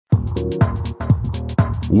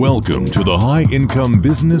Welcome to the High Income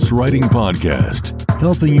Business Writing Podcast,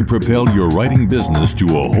 helping you propel your writing business to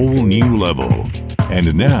a whole new level.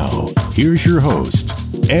 And now, here's your host,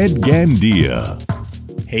 Ed Gandia.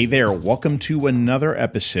 Hey there, welcome to another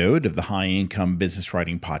episode of the High Income Business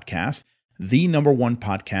Writing Podcast, the number one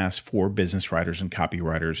podcast for business writers and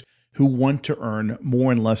copywriters who want to earn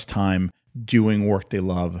more in less time doing work they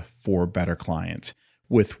love for better clients.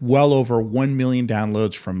 With well over 1 million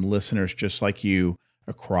downloads from listeners just like you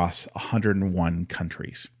across 101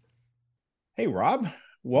 countries. Hey, Rob,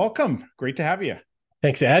 welcome. Great to have you.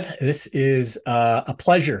 Thanks, Ed. This is a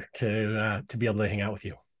pleasure to be able to hang out with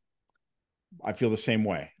you. I feel the same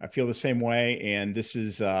way. And this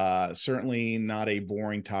is certainly not a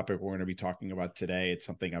boring topic we're going to be talking about today. It's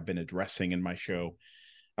something I've been addressing in my show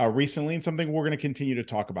recently and something we're going to continue to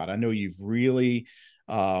talk about. I know you've really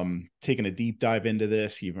taken a deep dive into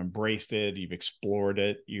this. You've embraced it. You've explored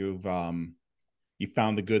it. You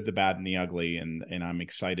found the good, the bad, and the ugly, and I'm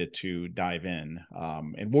excited to dive in.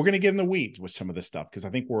 And we're going to get in the weeds with some of this stuff because I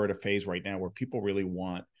think we're at a phase right now where people really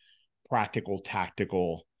want practical,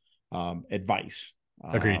 tactical advice.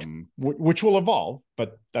 Agreed. Which will evolve,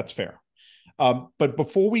 but that's fair. But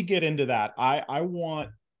before we get into that, I want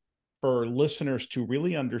for listeners to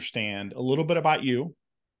really understand a little bit about you,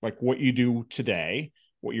 like what you do today,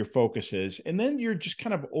 what your focus is, and then your just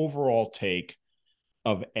kind of overall take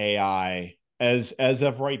of AI as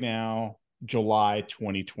of right now, July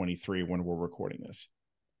 2023, when we're recording this.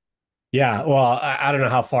 Yeah, well, I don't know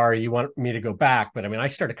how far you want me to go back, but I mean, I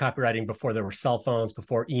started copywriting before there were cell phones,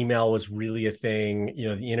 before email was really a thing. You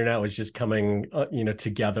know, the internet was just coming,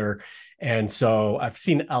 together. And so I've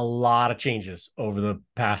seen a lot of changes over the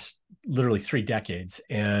past literally 3 decades.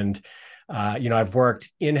 And, I've worked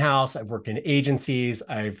in-house, I've worked in agencies,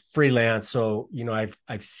 I've freelanced. So,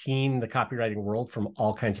 I've seen the copywriting world from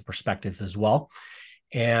all kinds of perspectives as well.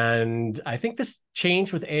 And I think this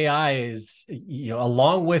change with AI is,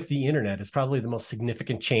 along with the internet, is probably the most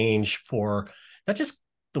significant change for not just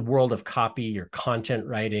the world of copy or content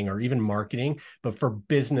writing or even marketing, but for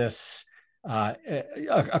business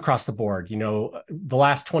across the board. The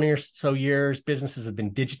last 20 or so years, businesses have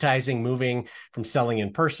been digitizing, moving from selling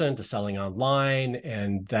in person to selling online.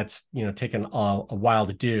 And that's, taken a while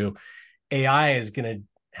to do. AI is going to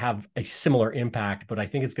have a similar impact, but I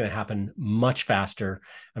think it's going to happen much faster.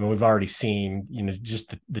 I mean, we've already seen,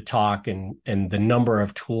 just the talk and the number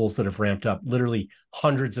of tools that have ramped up, literally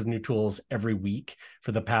hundreds of new tools every week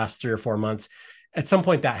for the past 3 or 4 months. At some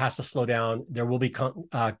point that has to slow down. There will be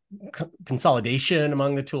consolidation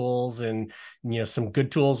among the tools, and, some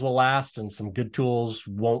good tools will last and some good tools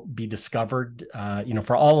won't be discovered,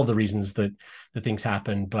 for all of the reasons that things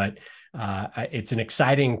happen. But it's an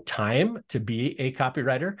exciting time to be a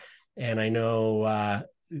copywriter. And I know a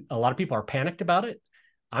lot of people are panicked about it.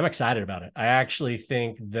 I'm excited about it. I actually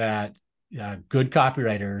think that good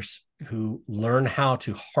copywriters who learn how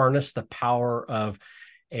to harness the power of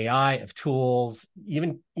AI, of tools,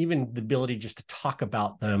 even the ability just to talk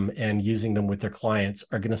about them and using them with their clients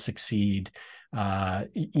are going to succeed. That's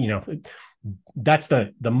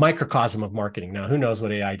the microcosm of marketing. Now, who knows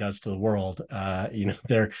what AI does to the world?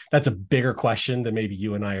 That's a bigger question than maybe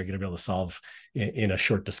you and I are going to be able to solve in a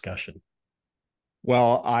short discussion.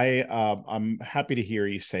 Well, I'm happy to hear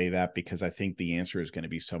you say that, because I think the answer is going to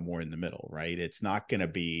be somewhere in the middle, right? It's not going to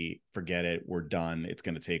be, forget it, we're done. It's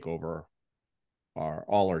going to take over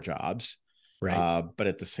all our jobs. Right. But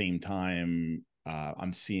at the same time,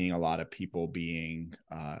 I'm seeing a lot of people being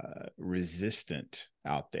resistant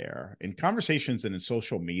out there in conversations and in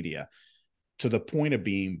social media to the point of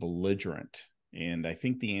being belligerent. And I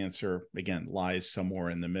think the answer, again, lies somewhere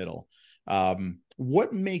in the middle.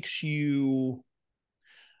 What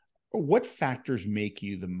factors make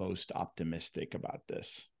you the most optimistic about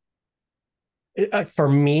this? For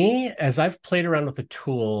me, as I've played around with the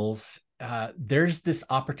tools, there's this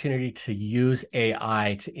opportunity to use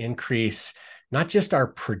AI to increase not just our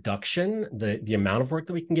production, the amount of work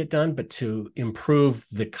that we can get done, but to improve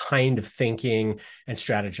the kind of thinking and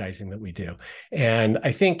strategizing that we do. And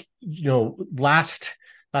I think, last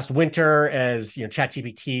winter, as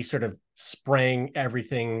ChatGPT sort of sprang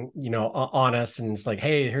everything, on us, and it's like,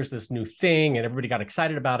 hey, here's this new thing, and everybody got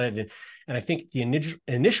excited about it. And I think the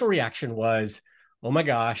initial reaction was, oh my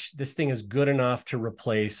gosh, this thing is good enough to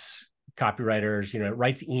replace copywriters. It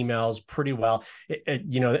writes emails pretty well.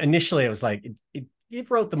 Initially it was like, it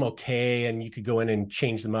wrote them okay, and you could go in and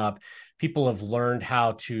change them up. People have learned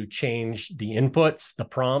how to change the inputs, the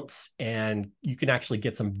prompts, and you can actually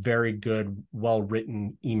get some very good,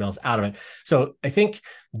 well-written emails out of it. So I think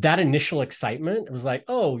that initial excitement, it was like,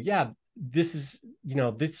 oh yeah, this is,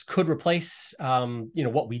 this could replace,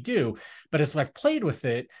 what we do. But as I've played with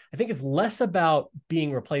it, I think it's less about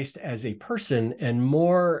being replaced as a person and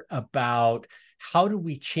more about how do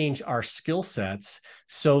we change our skill sets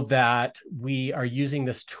so that we are using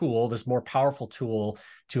this tool, this more powerful tool,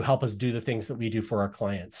 to help us do the things that we do for our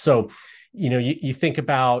clients. So, you think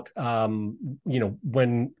about, when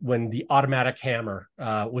the automatic hammer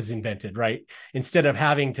was invented, right? Instead of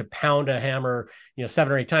having to pound a hammer,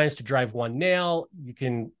 7 or 8 times to drive one nail, you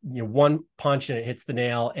can, one punch and it hits the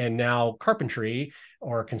nail. And now carpentry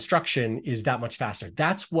or construction is that much faster.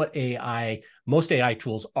 That's what most AI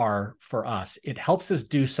tools are for us. It helps us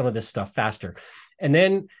do some of this stuff faster. And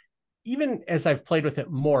then even as I've played with it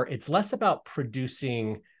more, it's less about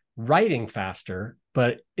producing writing faster,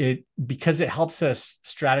 but because it helps us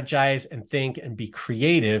strategize and think and be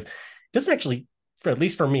creative, it doesn't actually, at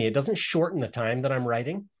least for me, it doesn't shorten the time that I'm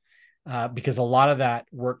writing, because a lot of that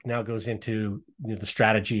work now goes into the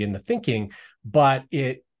strategy and the thinking. But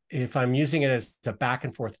if I'm using it as a back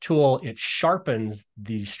and forth tool, it sharpens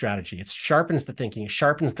the strategy, it sharpens the thinking, it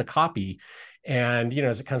sharpens the copy. And,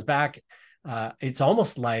 as it comes back, it's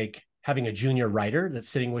almost like having a junior writer that's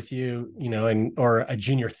sitting with you, or a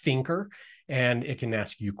junior thinker, and it can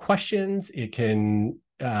ask you questions. It can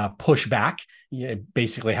push back,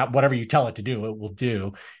 basically whatever you tell it to do, it will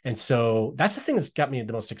do. And so that's the thing that's got me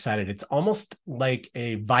the most excited. It's almost like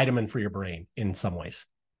a vitamin for your brain in some ways.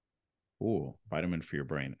 Ooh, vitamin for your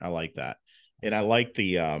brain. I like that. And I like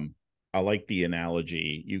the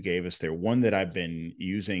analogy you gave us there. One that I've been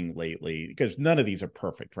using lately, because none of these are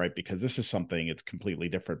perfect, right? Because this is something it's completely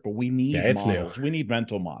different, but we need models. We need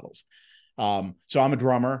mental models. So I'm a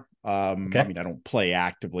drummer. Okay. I mean, I don't play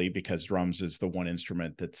actively because drums is the one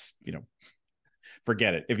instrument that's,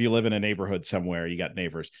 forget it. If you live in a neighborhood somewhere, you got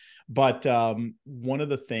neighbors. But one of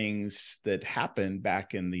the things that happened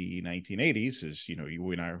back in the 1980s is,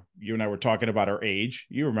 you and I were talking about our age.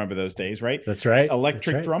 You remember those days, right? That's right.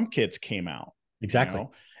 Electric drum kits came out. Exactly.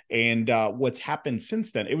 And what's happened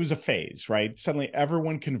since then, it was a phase, right? Suddenly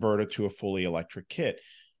everyone converted to a fully electric kit.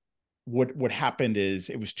 What happened is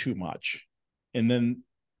it was too much. And then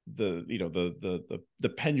the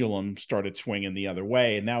pendulum started swinging the other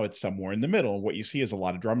way, and now it's somewhere in the middle. And what you see is a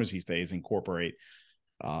lot of drummers these days incorporate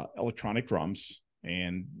electronic drums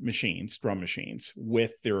and drum machines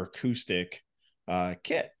with their acoustic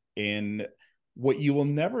kit. And what you will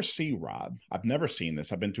never see, Rob, I've never seen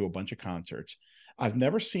this. I've been to a bunch of concerts. I've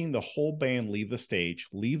never seen the whole band leave the stage,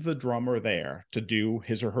 leave the drummer there to do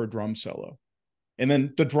his or her drum solo, and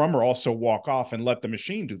then the drummer also walk off and let the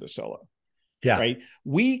machine do the solo. Yeah. Right.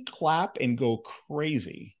 We clap and go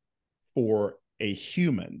crazy for a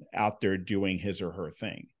human out there doing his or her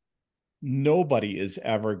thing. Nobody is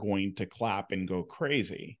ever going to clap and go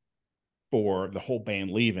crazy for the whole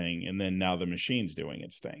band leaving and then now the machine's doing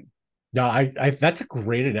its thing. No, I that's a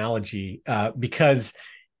great analogy, because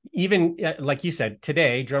even like you said,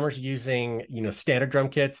 today drummers are using standard drum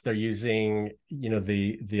kits. They're using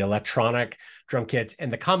the electronic drum kits,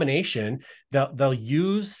 and the combination, they'll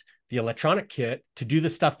use the electronic kit to do the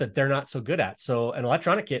stuff that they're not so good at. So an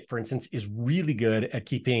electronic kit, for instance, is really good at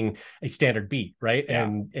keeping a standard beat, right? Yeah.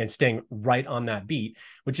 And staying right on that beat,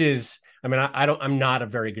 which is, I'm not a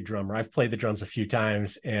very good drummer. I've played the drums a few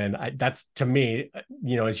times, and that's, to me,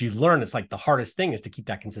 as you learn, it's like the hardest thing is to keep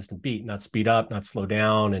that consistent beat, not speed up, not slow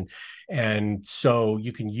down. And so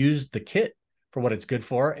you can use the kit for what it's good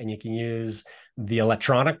for, and you can use the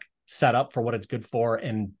electronic setup for what it's good for,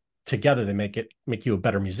 and together they make you a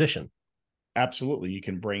better musician. Absolutely. You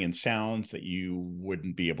can bring in sounds that you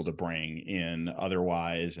wouldn't be able to bring in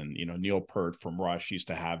otherwise. And, Neil Peart from Rush used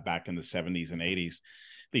to have back in the 70s and 80s,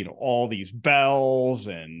 all these bells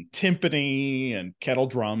and timpani and kettle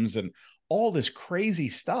drums and all this crazy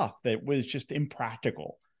stuff that was just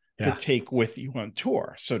impractical to take with you on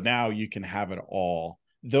tour. So now you can have it all,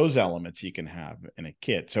 those elements you can have in a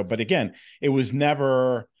kit. So, but again, it was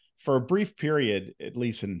never, for a brief period, at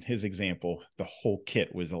least in his example, the whole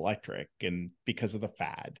kit was electric, and because of the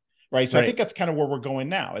fad, right? So I think that's kind of where we're going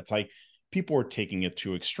now. It's like people are taking it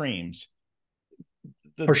to extremes.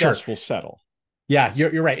 The dust will settle. Yeah,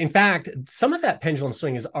 you're right. In fact, some of that pendulum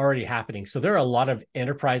swing is already happening. So there are a lot of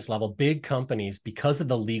enterprise level big companies, because of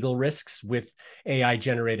the legal risks with AI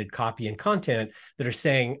generated copy and content, that are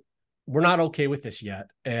saying, we're not okay with this yet.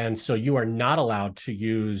 And so you are not allowed to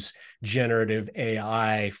use generative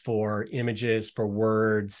AI for images, for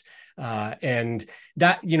words. And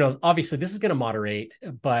that, obviously this is going to moderate,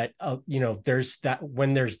 but, there's that,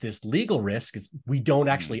 when there's this legal risk, we don't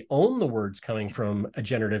actually own the words coming from a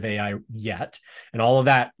generative AI yet. And all of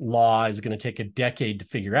that law is going to take a decade to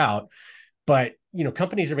figure out. But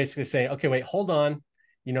companies are basically saying, okay, wait, hold on.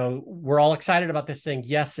 We're all excited about this thing.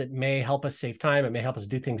 Yes, it may help us save time. It may help us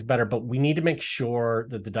do things better, but we need to make sure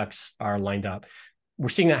that the ducks are lined up. We're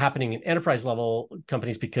seeing that happening in enterprise level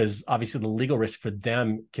companies because obviously the legal risk for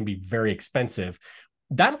them can be very expensive.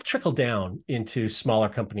 That'll trickle down into smaller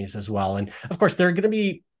companies as well. And of course, there are going to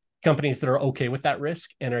be companies that are okay with that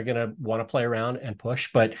risk and are going to want to play around and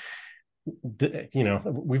push. But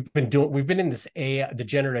we've been in this the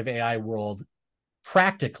generative AI world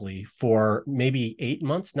practically for maybe 8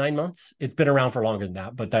 months, 9 months. It's been around for longer than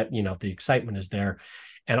that, but that, the excitement is there,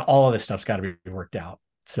 and all of this stuff's got to be worked out.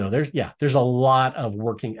 So there's a lot of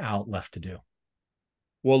working out left to do.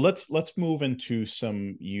 Well, let's move into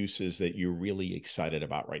some uses that you're really excited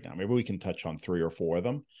about right now. Maybe we can touch on 3 or 4 of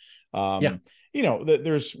them.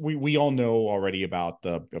 There's we all know already about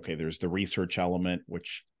there's the research element,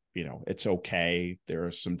 which it's okay. There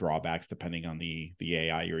are some drawbacks depending on the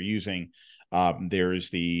AI you're using.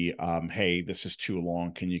 There's the hey, this is too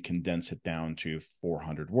long. Can you condense it down to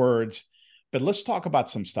 400 words? But let's talk about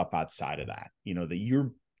some stuff outside of that, that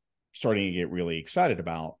you're starting to get really excited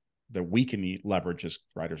about, that we can leverage as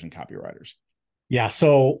writers and copywriters. Yeah.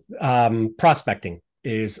 So prospecting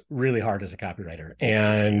is really hard as a copywriter.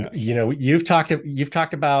 And, yes. You've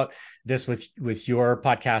talked about this with your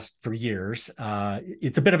podcast for years.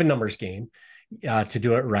 It's a bit of a numbers game to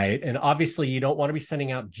do it right. And obviously you don't want to be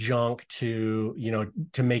sending out junk to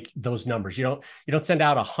make those numbers. You don't send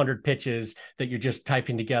out 100 pitches that you're just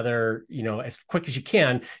typing together, as quick as you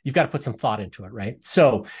can. You've got to put some thought into it. Right.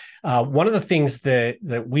 So one of the things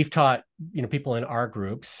that we've taught, people in our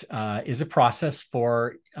groups is a process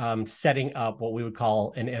for setting up what we would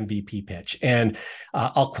call an MVP pitch. And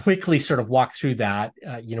I'll quickly sort of walk through that.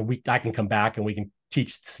 I can come back and we can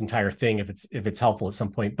teach this entire thing if it's helpful at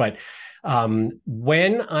some point. But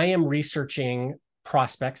when I am researching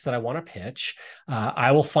prospects that I want to pitch,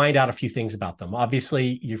 I will find out a few things about them.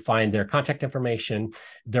 Obviously, you find their contact information,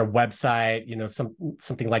 their website,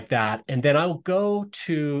 something like that. And then I will go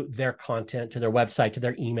to their content, to their website, to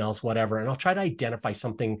their emails, whatever, and I'll try to identify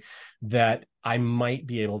something that I might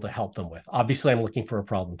be able to help them with. Obviously, I'm looking for a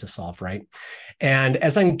problem to solve, right? And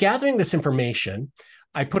as I'm gathering this information,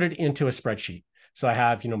 I put it into a spreadsheet. So I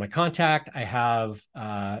have, my contact. I have,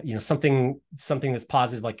 something that's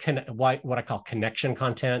positive, like what I call connection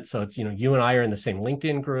content. So it's, you and I are in the same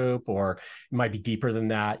LinkedIn group, or it might be deeper than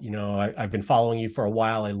that. I've been following you for a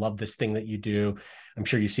while. I love this thing that you do. I'm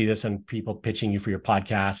sure you see this on people pitching you for your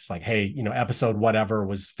podcasts, like, hey, episode whatever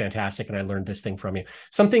was fantastic, and I learned this thing from you.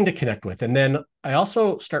 Something to connect with. And then I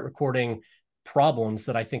also start recording problems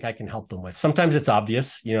that I think I can help them with. Sometimes it's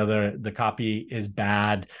obvious, the copy is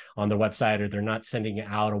bad on their website, or they're not sending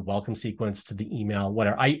out a welcome sequence to the email,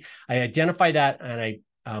 whatever. I identify that and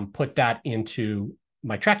I put that into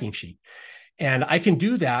my tracking sheet. And I can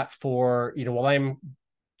do that for, while I'm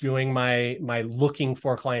doing my looking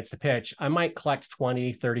for clients to pitch, I might collect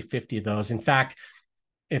 20, 30, 50 of those. In fact,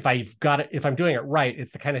 if I'm doing it right,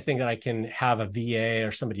 it's the kind of thing that I can have a VA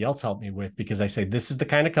or somebody else help me with, because I say, this is the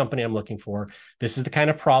kind of company I'm looking for. This is the kind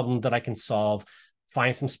of problem that I can solve.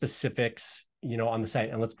 Find some specifics, on the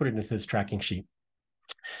site, and let's put it into this tracking sheet.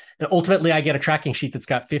 And ultimately, I get a tracking sheet that's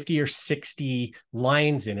got 50 or 60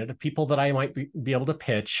 lines in it of people that I might be able to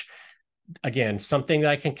pitch. Again, something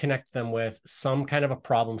that I can connect them with, some kind of a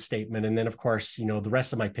problem statement. And then, of course, the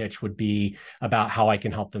rest of my pitch would be about how I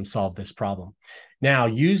can help them solve this problem. Now,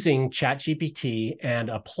 using ChatGPT and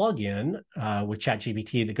a plugin with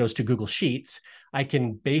ChatGPT that goes to Google Sheets, I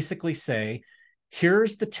can basically say,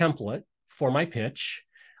 here's the template for my pitch.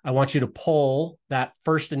 I want you to pull that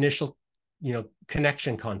first initial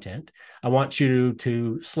connection content. I want you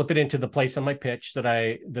to slip it into the place on my pitch that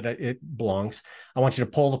it belongs. I want you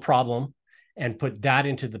to pull the problem and put that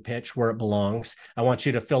into the pitch where it belongs. I want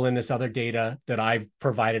you to fill in this other data that I've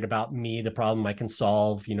provided about me, the problem I can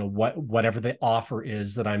solve, whatever the offer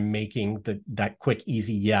is that I'm making, that quick,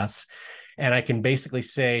 easy yes. And I can basically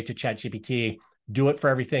say to ChatGPT, do it for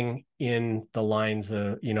everything in the lines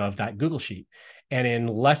of that Google Sheet. And in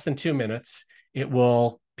less than 2 minutes, it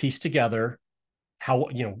will piece together how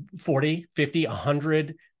 40, 50,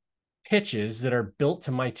 100 pitches that are built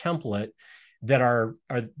to my template that are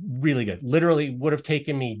really good. Literally would have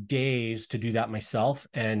taken me days to do that myself,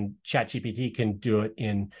 and ChatGPT can do it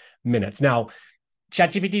in minutes. Now,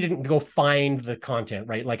 ChatGPT didn't go find the content,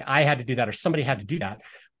 right? Like I had to do that, or somebody had to do that.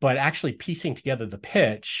 But actually piecing together the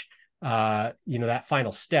pitch, that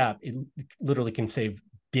final step, it literally can save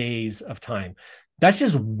days of time. That's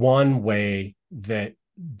just one way that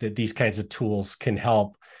that these kinds of tools can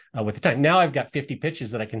help with the time. Now I've got 50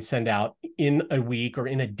 pitches that I can send out in a week or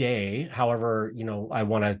in a day, however, I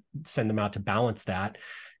want to send them out to balance that,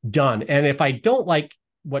 done. And if I don't like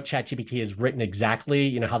what ChatGPT has written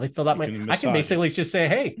exactly, how they fill out I can basically just say,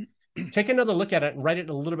 hey, take another look at it and write it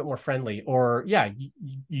a little bit more friendly, or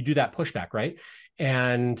you do that pushback, right?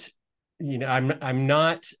 And I'm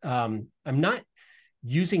not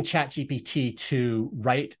using ChatGPT to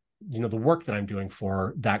write the work that I'm doing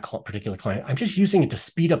for that particular client. I'm just using it to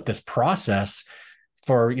speed up this process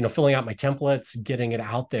for filling out my templates, getting it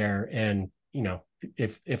out there. And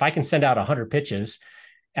if I can send out 100 pitches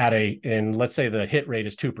and let's say the hit rate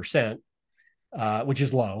is 2%, which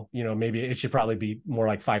is low, maybe it should probably be more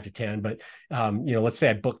like 5 to 10, but let's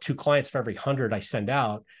say I book 2 clients for every 100 I send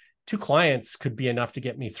out. 2 clients could be enough to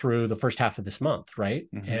get me through the first half of this month, right?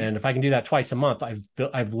 Mm-hmm. And if I can do that twice a month,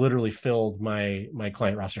 I've literally filled my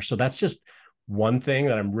client roster. So that's just one thing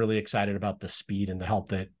that I'm really excited about, the speed and the help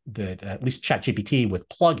that at least ChatGPT with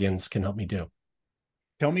plugins can help me do.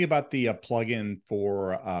 Tell me about the plugin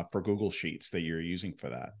for Google Sheets that you're using for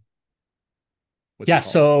that.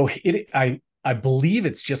 So I believe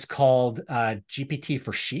it's just called GPT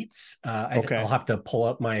for Sheets. Okay. I'll have to pull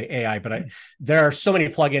up my AI, but there are so many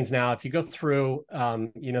plugins now. If you go through,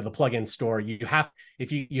 the plugin store, you have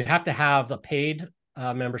to have a paid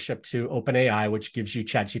membership to OpenAI, which gives you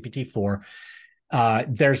ChatGPT 4.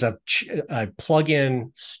 There's a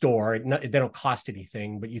plugin store. They don't cost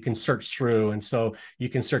anything, but you can search through. And so you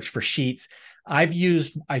can search for Sheets. I'm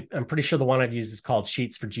pretty sure the one I've used is called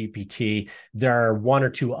Sheets for GPT. There are 1 or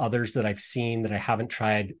 2 others that I've seen that I haven't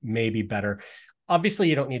tried, maybe better. Obviously,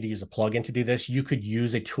 you don't need to use a plugin to do this. You could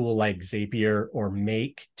use a tool like Zapier or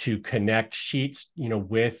Make to connect Sheets,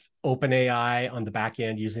 with OpenAI on the back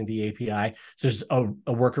end using the API. So there's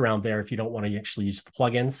a workaround there if you don't want to actually use the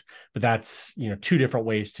plugins. But that's 2 different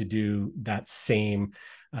ways to do that same,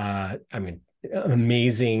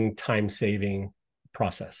 amazing time-saving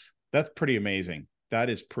process. That's pretty amazing. That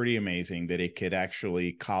is pretty amazing that it could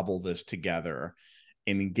actually cobble this together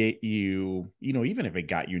and get you, even if it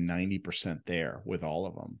got you 90% there with all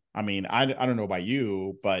of them. I mean, I don't know about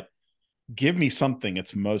you, but give me something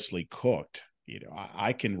that's mostly cooked.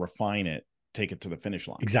 I can refine it, take it to the finish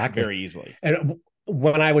line. Exactly. Very easily. And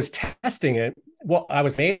when I was testing it, what I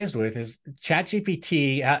was amazed with is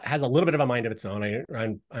ChatGPT has a little bit of a mind of its own.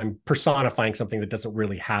 I'm personifying something that doesn't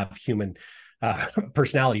really have human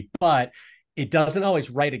personality, but it doesn't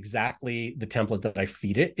always write exactly the template that I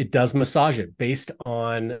feed it. It does massage it based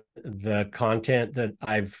on the content that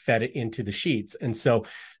I've fed it into the sheets. And so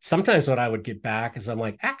sometimes what I would get back is I'm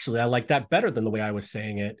like, actually, I like that better than the way I was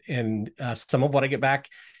saying it. And some of what I get back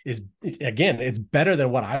is, again, it's better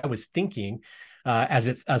than what I was thinking as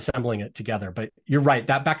it's assembling it together. But you're right,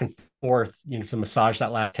 that back and forth, to massage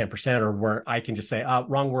that last 10%, or where I can just say,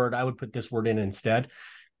 wrong word, I would put this word in instead.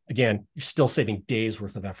 Again, you're still saving days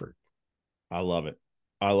worth of effort. I love it.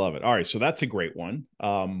 All right. So that's a great one.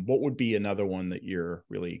 What would be another one that you're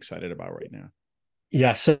really excited about right now?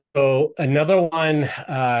 Yeah. So another one,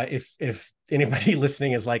 if anybody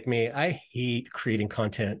listening is like me, I hate creating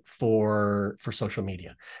content for social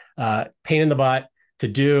media. Pain in the butt to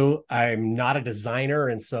do. I'm not a designer.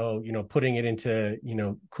 And so, putting it into,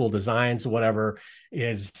 cool designs or whatever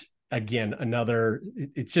is, again,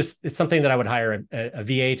 it's something that I would hire a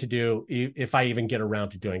VA to do if I even get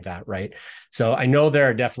around to doing that, right? So I know there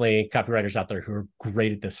are definitely copywriters out there who are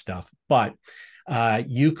great at this stuff, but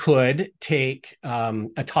you could take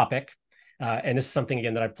a topic, and this is something,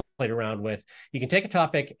 again, that I've played around with. You can take a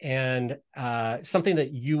topic and something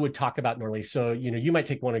that you would talk about normally. So, you might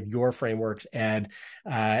take one of your frameworks, Ed,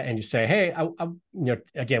 and you say, hey,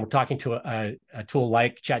 again, we're talking to a tool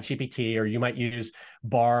like ChatGPT, or you might use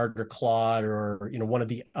Bard or Claude or, one of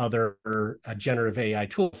the other generative AI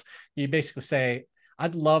tools. You basically say,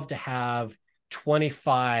 I'd love to have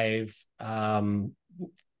 25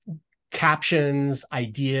 captions,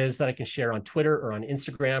 ideas that I can share on Twitter or on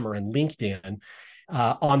Instagram or on LinkedIn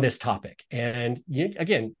on this topic. And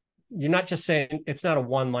again, you're not just saying, it's not a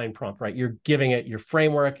one-line prompt, right? You're giving it your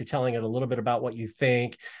framework, you're telling it a little bit about what you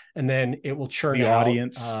think, and then it will churn the out,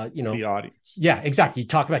 audience. The audience. Yeah, exactly. You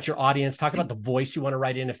talk about your audience, talk about the voice you want to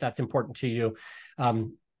write in if that's important to you.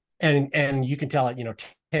 And you can tell it,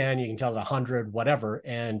 10, you can tell it 100, whatever.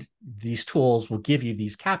 And these tools will give you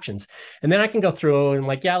these captions. And then I can go through and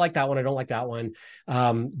I like that one. I don't like that one.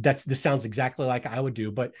 This sounds exactly like I would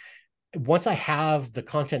do. But once I have the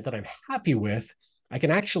content that I'm happy with, I can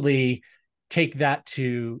actually take that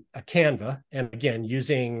to a Canva. And again,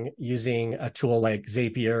 using a tool like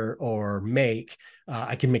Zapier or Make,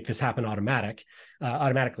 I can make this happen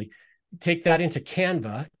automatically. take that into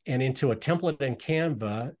Canva and into a template in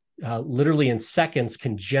Canva, literally in seconds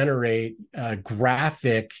can generate a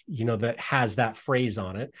graphic, that has that phrase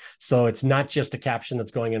on it. So it's not just a caption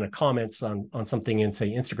that's going in the comments on something in, say,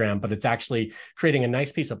 Instagram, but it's actually creating a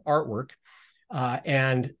nice piece of artwork.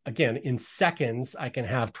 And again, in seconds, I can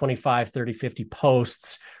have 25, 30, 50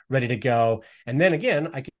 posts ready to go. And then again,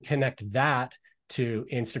 I can connect that to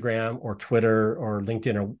Instagram or Twitter or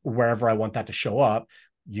LinkedIn or wherever I want that to show up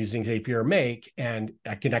using Zapier Make, and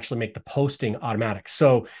I can actually make the posting automatic.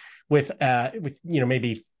 So with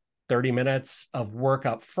maybe 30 minutes of work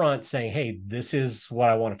up front saying, hey, this is what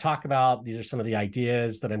I want to talk about. These are some of the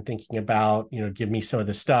ideas that I'm thinking about, give me some of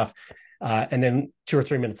this stuff. And then 2 or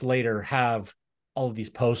 3 minutes later, have all of these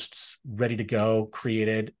posts ready to go,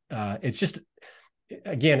 created. It's just,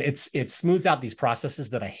 again, it smooths out these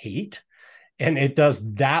processes that I hate. And it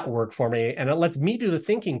does that work for me. And it lets me do the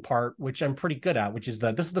thinking part, which I'm pretty good at, which is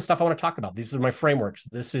this is the stuff I want to talk about. These are my frameworks.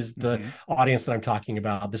 This is the audience that I'm talking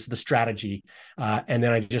about. This is the strategy. And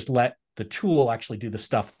then I just let the tool actually do the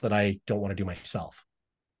stuff that I don't want to do myself.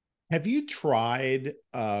 Have you tried,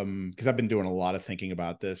 because I've been doing a lot of thinking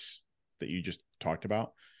about this that you just talked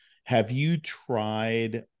about. Have you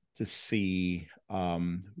tried to see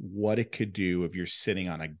what it could do if you're sitting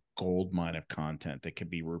on a gold mine of content that could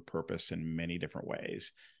be repurposed in many different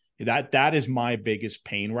ways? That is my biggest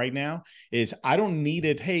pain right now, is I don't need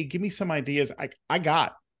it. Hey, give me some ideas.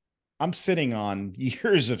 I'm sitting on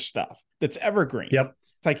years of stuff that's evergreen. Yep.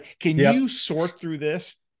 It's like, can you sort through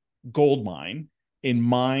this gold mine and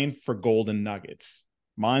mine for golden nuggets?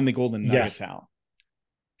 Mine the golden nuggets out.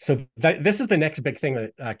 So this is the next big thing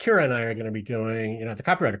that Kira and I are going to be doing, at the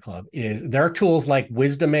Copywriter Club. Is there are tools like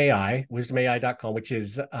Wisdom AI, wisdomai.com, which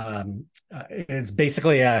is it's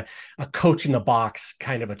basically a coach in the box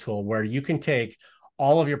kind of a tool where you can take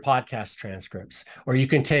all of your podcast transcripts, or you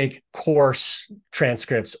can take course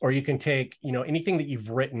transcripts, or you can take, anything that you've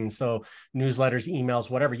written. So newsletters, emails,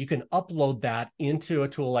 whatever, you can upload that into a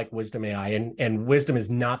tool like Wisdom AI. And Wisdom is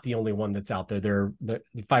not the only one that's out there. There are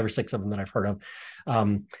 5 or 6 of them that I've heard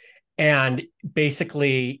of. And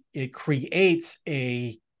basically it creates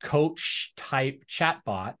a coach type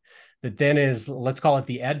chatbot that then is, let's call it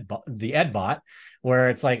the ed bot, where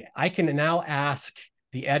it's like, I can now ask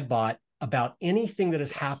the ed bot about anything that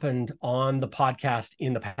has happened on the podcast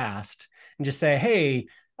in the past, and just say, hey,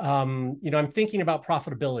 I'm thinking about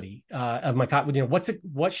profitability of my,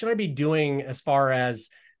 what should I be doing as far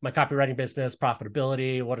as my copywriting business,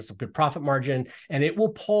 profitability, what is a good profit margin? And it will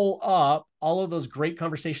pull up all of those great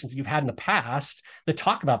conversations that you've had in the past that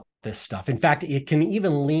talk about this stuff. In fact, it can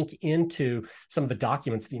even link into some of the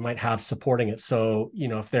documents that you might have supporting it. So,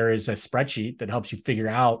 if there is a spreadsheet that helps you figure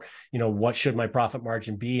out, what should my profit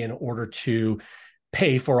margin be in order to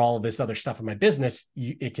pay for all of this other stuff in my business,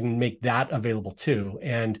 it can make that available too.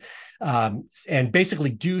 And basically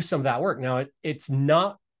do some of that work. Now, it's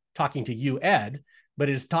not talking to you, Ed, but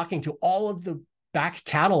it is talking to all of the back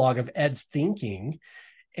catalog of Ed's thinking.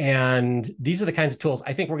 And these are the kinds of tools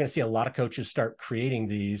I think we're going to see a lot of coaches start creating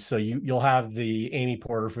these. So you'll have the Amy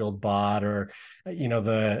Porterfield bot, or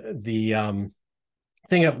the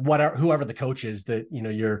thing of whoever the coach is that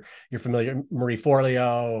you're familiar, Marie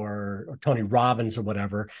Forleo or Tony Robbins or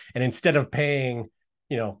whatever. And instead of paying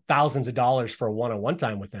thousands of dollars for a one-on-one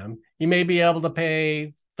time with them, you may be able to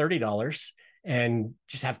pay $30 and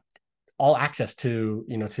just have all access to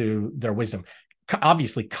to their wisdom.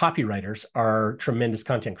 Obviously, copywriters are tremendous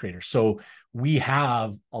content creators. So we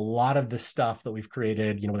have a lot of the stuff that we've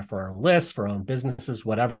created, for our own lists, for our own businesses,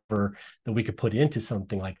 whatever, that we could put into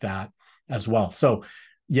something like that as well. So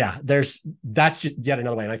yeah, that's just yet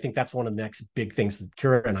another way. And I think that's one of the next big things that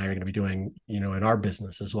Kira and I are going to be doing, in our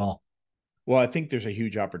business as well. Well, I think there's a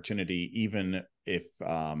huge opportunity, even if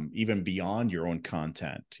even beyond your own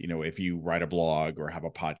content, if you write a blog or have a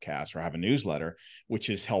podcast or have a newsletter, which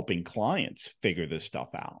is helping clients figure this stuff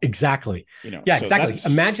out. Exactly. Yeah, so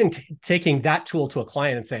exactly. Imagine taking that tool to a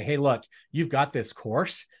client and saying, hey, look, you've got this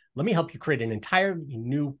course. Let me help you create an entirely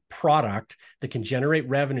new product that can generate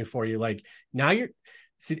revenue for you. Like now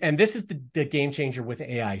and this is the game changer with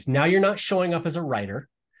AIs. Now you're not showing up as a writer,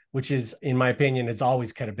 which is, in my opinion, has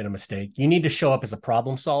always kind of been a mistake. You need to show up as a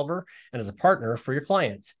problem solver and as a partner for your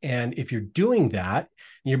clients. And if you're doing that,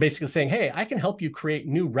 you're basically saying, hey, I can help you create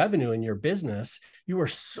new revenue in your business, you are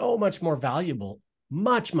so much more valuable,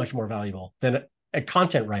 much, much more valuable than a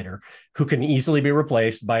content writer who can easily be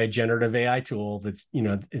replaced by a generative AI tool that's,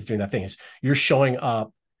 is doing that thing. You're showing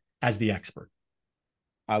up as the expert.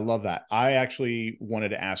 I love that. I actually wanted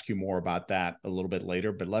to ask you more about that a little bit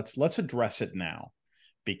later, but let's address it now,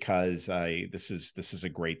 because this is a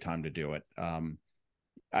great time to do it.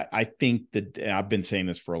 I think that, and I've been saying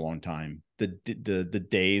this for a long time, the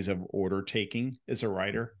days of order taking as a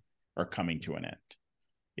writer are coming to an end.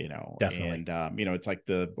 Definitely. And it's like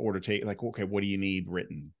the order take, like, okay, what do you need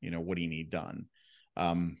written? What do you need done?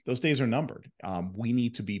 Those days are numbered. We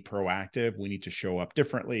need to be proactive. We need to show up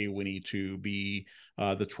differently. We need to be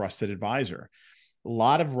the trusted advisor. A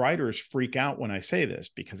lot of writers freak out when I say this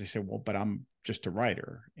because they say, well, but I'm just a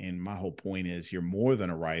writer. And my whole point is, you're more than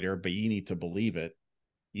a writer, but you need to believe it.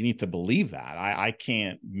 You need to believe that. I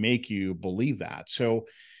can't make you believe that. So,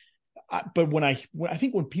 but when I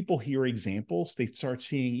think when people hear examples, they start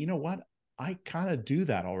seeing, you know what, I kind of do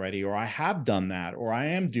that already, or I have done that, or I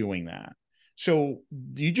am doing that. So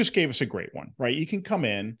you just gave us a great one, right? You can come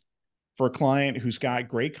in for a client who's got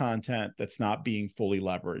great content that's not being fully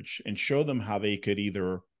leveraged and show them how they could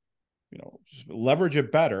either, leverage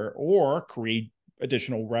it better or create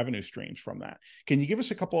additional revenue streams from that. Can you give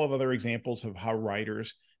us a couple of other examples of how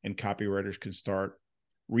writers and copywriters can start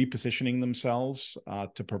repositioning themselves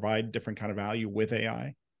to provide different kind of value with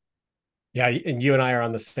AI? Yeah, and you and I are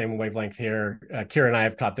on the same wavelength here. Kira and I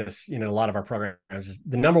have taught this, a lot of our programs.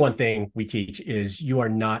 The number one thing we teach is you are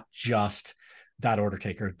not just that order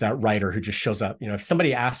taker, that writer who just shows up. If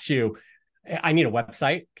somebody asks you, I need a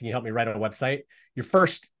website, can you help me write a website? Your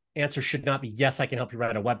first answer should not be, yes, I can help you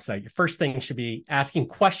write a website. Your first thing should be asking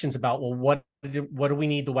questions about, well, what do we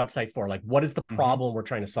need the website for? Like, what is the problem we're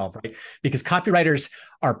trying to solve, right? Because copywriters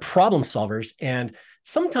are problem solvers. And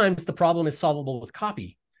sometimes the problem is solvable with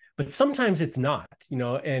copy, but sometimes it's not,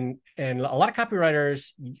 and a lot of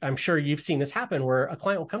copywriters, I'm sure you've seen this happen, where a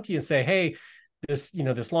client will come to you and say, hey,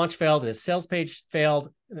 this launch failed, this sales page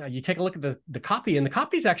failed. You take a look at the copy, and the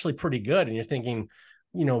copy is actually pretty good. And you're thinking,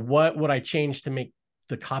 what would I change to make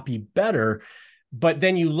the copy better? But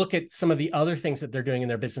then you look at some of the other things that they're doing in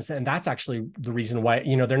their business, and that's actually the reason why,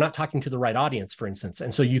 they're not talking to the right audience, for instance.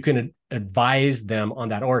 And so you can advise them on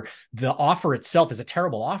that. Or the offer itself is a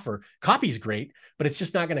terrible offer. Copy is great, but it's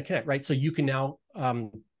just not going to connect, right? So you can now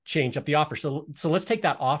change up the offer. So let's take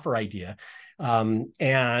that offer idea,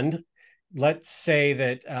 and let's say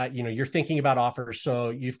that you're thinking about offers.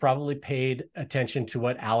 So you've probably paid attention to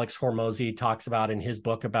what Alex Hormozi talks about in his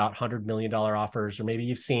book about $100 million offers, or maybe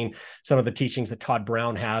you've seen some of the teachings that Todd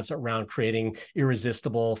Brown has around creating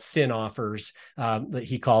irresistible sin offers that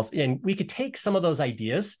he calls. And we could take some of those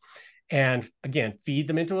ideas and, again, feed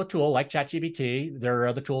them into a tool like ChatGPT. There are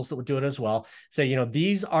other tools that would do it as well. Say,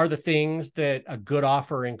 these are the things that a good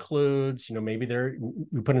offer includes. Maybe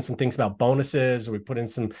we put in some things about bonuses, or we put in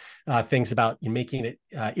some things about making it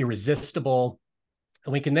irresistible.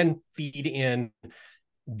 And we can then feed in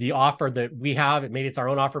the offer that we have. Maybe it's our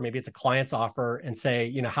own offer, maybe it's a client's offer, and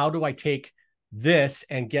say, how do I take this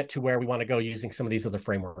and get to where we want to go using some of these other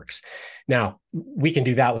frameworks? Now, we can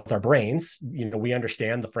do that with our brains. We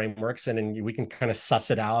understand the frameworks, and we can kind of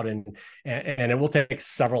suss it out, and it will take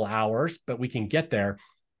several hours, but we can get there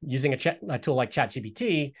using a tool like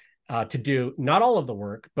ChatGPT to do not all of the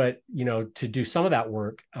work, but to do some of that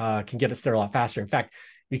work can get us there a lot faster. In fact,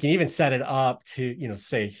 we can even set it up to,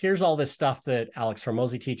 say, here's all this stuff that Alex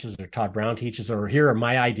Hormozi teaches or Todd Brown teaches, or here are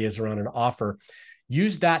my ideas around an offer.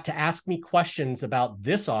 Use that to ask me questions about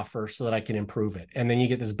this offer so that I can improve it. And then you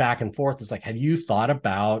get this back and forth. It's like, have you thought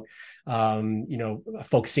about,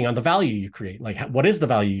 focusing on the value you create? Like, what is the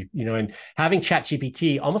value, and having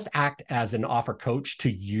ChatGPT almost act as an offer coach to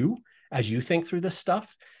you as you think through this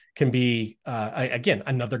stuff can be, again,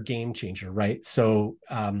 another game changer, right? So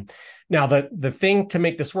now the thing to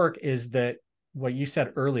make this work is that what you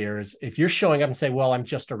said earlier is, if you're showing up and say, well, I'm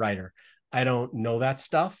just a writer, I don't know that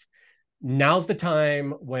stuff. Now's the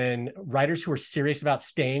time when writers who are serious about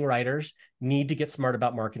staying writers need to get smart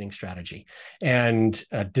about marketing strategy. And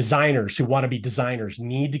designers who want to be designers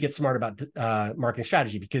need to get smart about marketing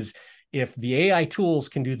strategy, because if the AI tools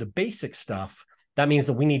can do the basic stuff, that means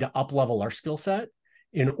that we need to up-level our skill set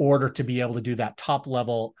in order to be able to do that top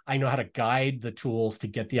level. I know how to guide the tools to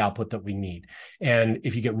get the output that we need. And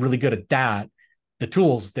if you get really good at that, the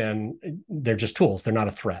tools, then they're just tools. They're not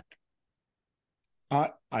a threat.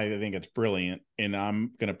 I think it's brilliant, and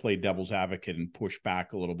I'm going to play devil's advocate and push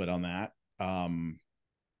back a little bit on that.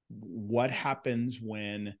 What happens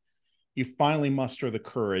when you finally muster the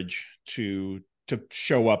courage to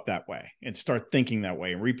show up that way and start thinking that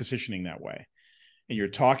way and repositioning that way, and you're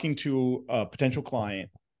talking to a potential client,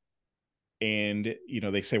 and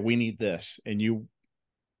they say, we need this, and you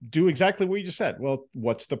do exactly what you just said? Well,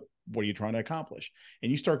 what are you trying to accomplish? And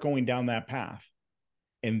you start going down that path,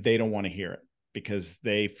 and they don't want to hear it, because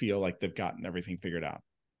they feel like they've gotten everything figured out.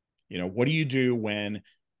 What do you do when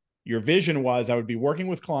Your vision was I would be working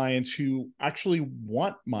with clients who actually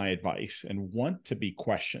want my advice and want to be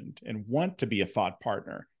questioned and want to be a thought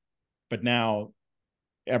partner. But now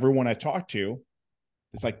everyone I talk to,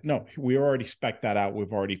 it's like, no, we already spec'd that out.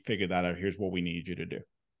 We've already figured that out. Here's what we need you to do.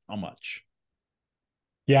 How much?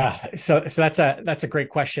 Yeah. So that's a great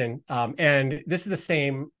question. And this is the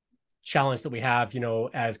same challenge that we have,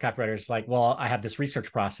 as copywriters. Like, well, I have this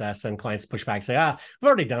research process, and clients push back and say, we've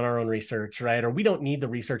already done our own research, right? Or we don't need the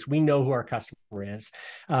research. We know who our customer is.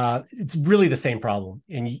 It's really the same problem.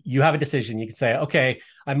 And you have a decision. You can say, okay,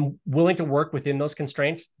 I'm willing to work within those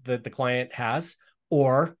constraints that the client has,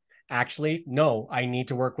 or actually, no, I need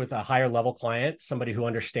to work with a higher level client, somebody who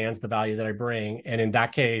understands the value that I bring. And in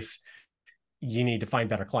that case, you need to find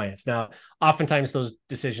better clients. Now, oftentimes those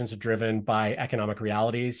decisions are driven by economic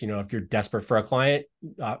realities. If you're desperate for a client,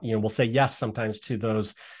 we'll say yes sometimes to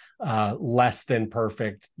those less than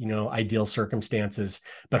perfect, ideal circumstances.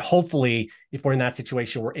 But hopefully, if we're in that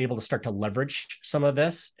situation, we're able to start to leverage some of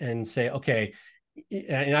this and say, okay,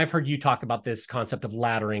 and I've heard you talk about this concept of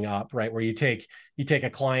laddering up, right? Where you take a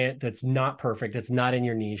client that's not perfect, it's not in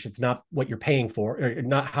your niche, it's not what you're paying for, or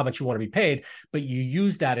not how much you want to be paid, but you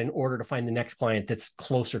use that in order to find the next client that's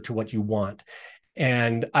closer to what you want.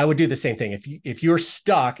 And I would do the same thing. If you're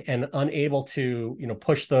stuck and unable to,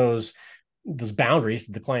 push those boundaries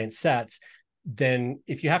that the client sets, then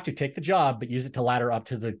if you have to, take the job, but use it to ladder up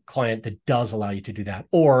to the client that does allow you to do that.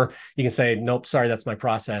 Or you can say, nope, sorry, that's my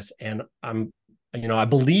process, and I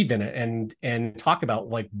believe in it, and talk about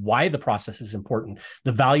like why the process is important,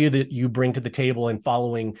 the value that you bring to the table in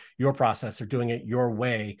following your process or doing it your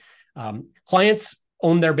way. Clients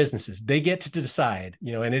own their businesses. They get to decide,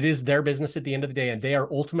 and it is their business at the end of the day, and they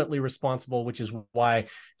are ultimately responsible, which is why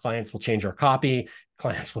clients will change our copy,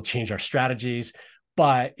 clients will change our strategies.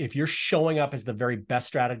 But if you're showing up as the very best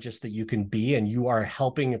strategist that you can be, and you are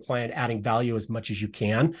helping a client, adding value as much as you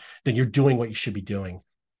can, then you're doing what you should be doing.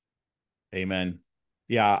 Amen.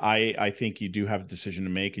 Yeah, I think you do have a decision to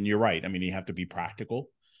make, and you're right. I mean, you have to be practical.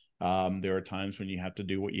 There are times when you have to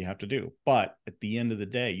do what you have to do, but at the end of the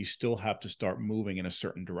day, you still have to start moving in a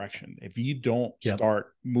certain direction. If you don't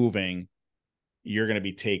start moving, you're going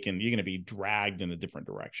to be dragged in a different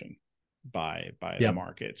direction by the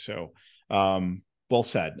market. So, well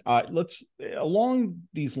said. Along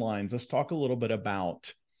these lines, let's talk a little bit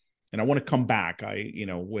about. And I want to come back. I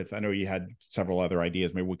know you had several other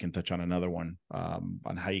ideas. Maybe we can touch on another one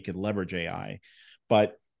on how you could leverage AI.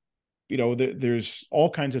 But there's all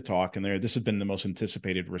kinds of talk in there. This has been the most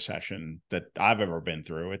anticipated recession that I've ever been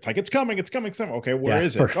through. It's like it's coming. Okay, where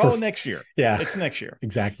is it? Next year. Yeah, it's next year.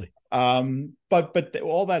 Exactly. But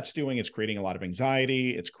all that's doing is creating a lot of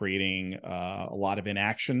anxiety. It's creating a lot of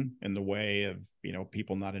inaction in the way of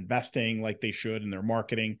people not investing like they should in their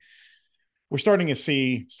marketing. We're starting to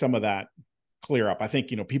see some of that clear up. I think,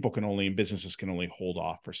 businesses can only hold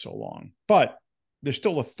off for so long, but there's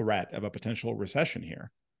still a threat of a potential recession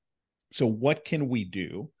here. So what can we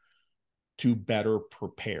do to better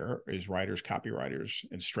prepare as writers, copywriters,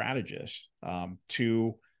 and strategists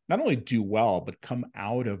to not only do well, but come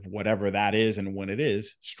out of whatever that is, and when it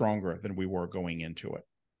is, stronger than we were going into it?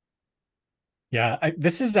 Yeah,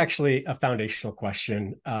 this is actually a foundational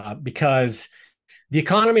question because the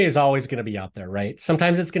economy is always going to be out there, right?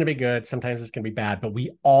 Sometimes it's going to be good, sometimes it's going to be bad, but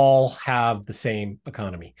we all have the same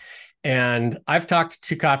economy. And I've talked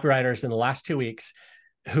to copywriters in the last 2 weeks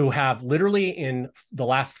who have literally in the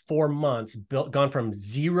last 4 months gone from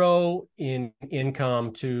zero in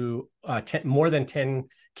income to more than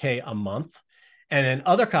 10K a month. And then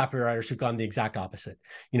other copywriters who've gone the exact opposite,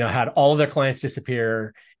 had all of their clients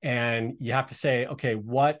disappear. And you have to say, okay,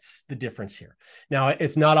 what's the difference here? Now,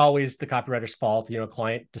 it's not always the copywriter's fault. A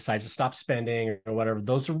client decides to stop spending or whatever.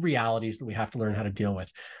 Those are realities that we have to learn how to deal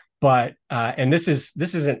with. But, and this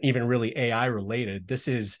isn't even really AI related. This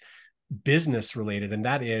is business related. And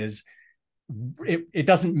that is, it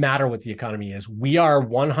doesn't matter what the economy is. We are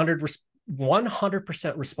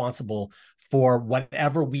 100% responsible for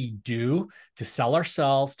whatever we do to sell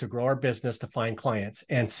ourselves, to grow our business, to find clients.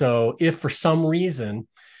 And so if for some reason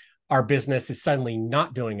our business is suddenly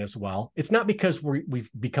not doing as well, it's not because we've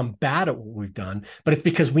become bad at what we've done, but it's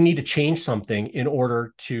because we need to change something in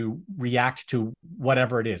order to react to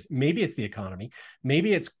whatever it is. Maybe it's the economy.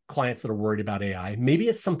 Maybe it's clients that are worried about AI. Maybe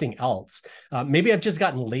it's something else. Maybe I've just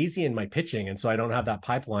gotten lazy in my pitching, and so I don't have that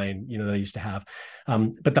pipeline, that I used to have.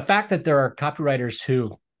 But the fact that there are copywriters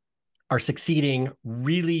who are succeeding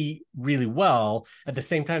really, really well at the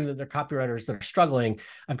same time that they're copywriters that are struggling,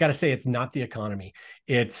 I've got to say it's not the economy.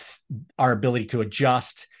 It's our ability to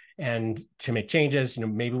adjust and to make changes.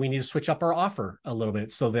 Maybe we need to switch up our offer a little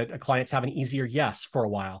bit so that clients have an easier yes for a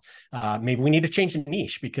while. Maybe we need to change the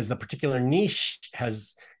niche because the particular niche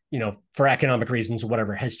has, for economic reasons or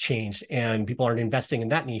whatever, has changed, and people aren't investing in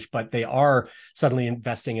that niche, but they are suddenly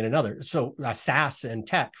investing in another. So SaaS and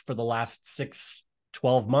tech for the last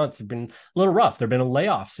 12 months have been a little rough. There have been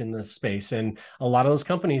layoffs in this space, and a lot of those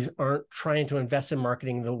companies aren't trying to invest in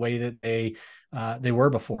marketing the way that they were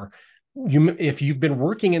before. If you've been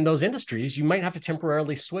working in those industries, you might have to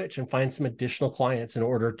temporarily switch and find some additional clients in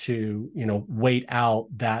order to, wait out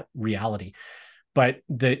that reality. But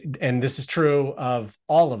and this is true of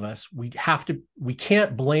all of us, we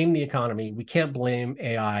can't blame the economy. We can't blame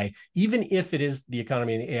AI, even if it is the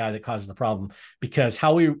economy and the AI that causes the problem, because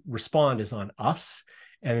how we respond is on us.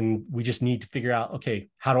 And we just need to figure out, okay,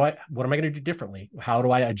 what am I going to do differently? How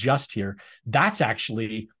do I adjust here? That's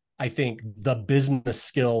actually, I think, the business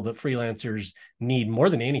skill that freelancers need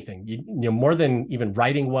more than anything, more than even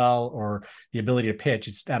writing well or the ability to pitch.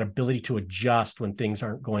 It's that ability to adjust when things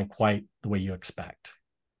aren't going quite the way you expect.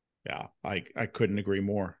 Yeah, I couldn't agree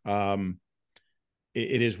more.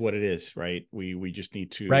 It is what it is, right? We just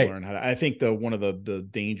need to learn how to. I think one of the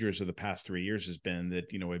dangers of the past 3 years has been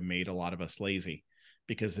that, it made a lot of us lazy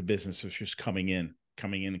because the business was just coming in,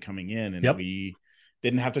 and we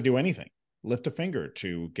didn't have to do anything. Lift a finger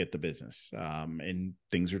to get the business, and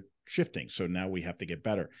things are shifting. So now we have to get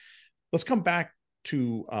better. Let's come back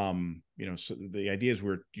to, so the ideas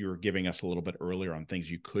you're giving us a little bit earlier on things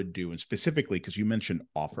you could do, and specifically because you mentioned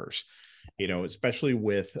offers, especially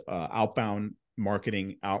with outbound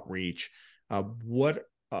marketing outreach.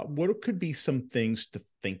 What could be some things to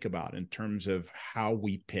think about in terms of how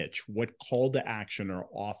we pitch, what call to action or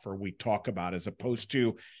offer we talk about, as opposed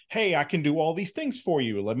to, hey, I can do all these things for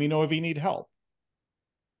you. Let me know if you need help.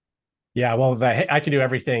 Yeah, well, I can do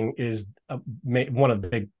everything is one of the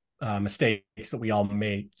big mistakes that we all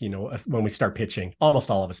make, when we start pitching.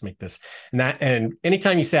 Almost all of us make this. And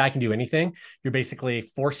anytime you say I can do anything, you're basically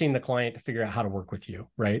forcing the client to figure out how to work with you,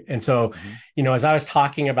 right? And so, as I was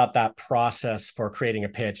talking about that process for creating a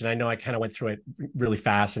pitch, and I know I kind of went through it really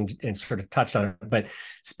fast and sort of touched on it, but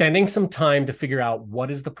spending some time to figure out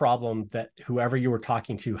what is the problem that whoever you were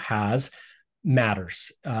talking to has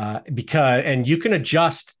matters, and you can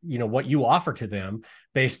adjust, what you offer to them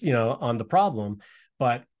based, on the problem,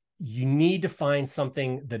 but you need to find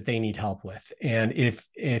something that they need help with. And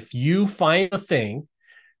if you find a thing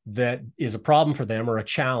that is a problem for them or a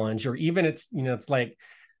challenge, or even it's like,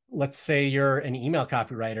 let's say you're an email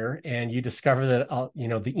copywriter and you discover that,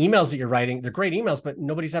 the emails that you're writing, they're great emails, but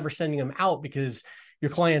nobody's ever sending them out because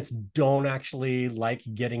your clients don't actually like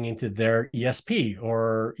getting into their ESP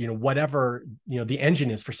or, whatever, the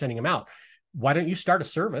engine is for sending them out. Why don't you start a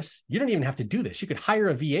service? You don't even have to do this. You could hire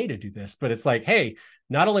a VA to do this, but it's like, hey,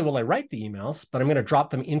 not only will I write the emails, but I'm going to drop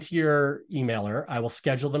them into your emailer. I will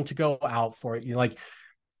schedule them to go out for it. Like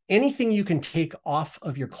anything you can take off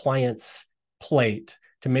of your client's plate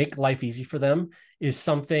to make life easy for them is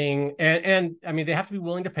something. And I mean, they have to be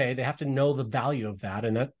willing to pay. They have to know the value of that.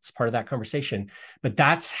 And that's part of that conversation. But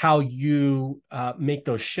that's how you make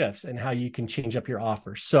those shifts and how you can change up your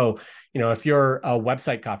offers. So, if you're a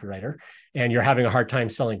website copywriter and you're having a hard time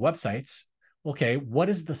selling websites, okay, what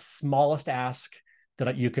is the smallest ask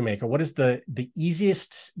that you can make? Or what is the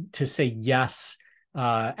easiest to say yes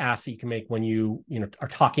ask that you can make when you are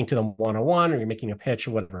talking to them one-on-one, or you're making a pitch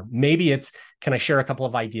or whatever? Maybe it's, can I share a couple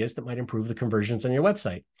of ideas that might improve the conversions on your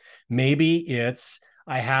website? Maybe it's,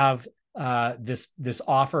 I have this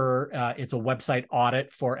offer, it's a website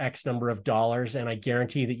audit for X number of dollars, and I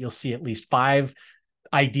guarantee that you'll see at least 5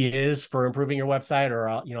 ideas for improving your website,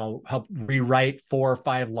 or help rewrite 4 or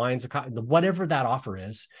 5 lines of whatever that offer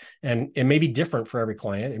is. And it may be different for every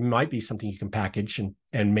client. It might be something you can package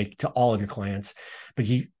and make to all of your clients, but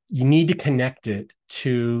you need to connect it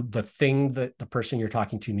to the thing that the person you're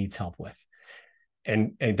talking to needs help with.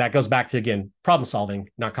 And that goes back to, again, problem solving,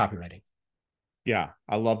 not copywriting. Yeah,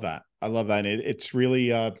 I love that. And it's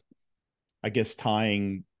really, I guess,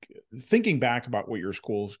 thinking back about what your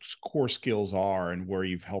school's core skills are and where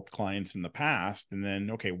you've helped clients in the past, and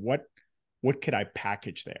then, okay, what could I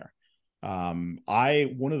package there?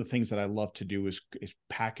 One of the things that I love to do is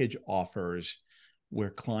package offers where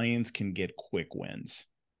clients can get quick wins,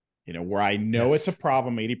 where I know it's a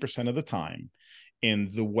problem 80% of the time.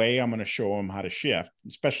 And the way I'm going to show them how to shift,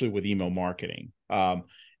 especially with email marketing,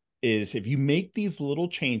 is if you make these little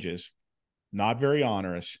changes, not very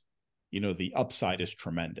onerous, the upside is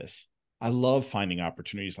tremendous. I love finding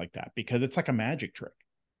opportunities like that because it's like a magic trick,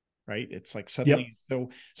 right? It's like suddenly, so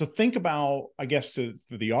think about, I guess,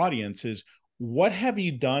 for the audience is, what have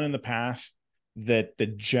you done in the past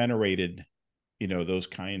that generated, those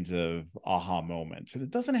kinds of aha moments. And it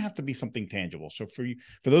doesn't have to be something tangible. So for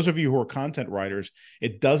those of you who are content writers,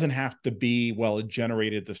 it doesn't have to be, well, it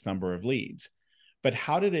generated this number of leads, but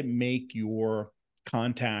how did it make your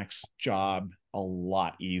contacts job a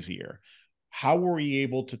lot easier? How were you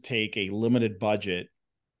able to take a limited budget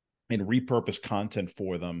and repurpose content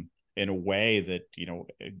for them in a way that,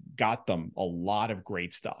 got them a lot of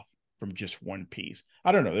great stuff from just one piece?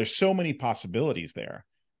 I don't know. There's so many possibilities there,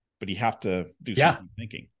 but you have to do some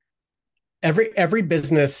thinking. Every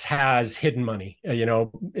business has hidden money.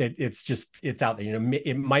 It's out there.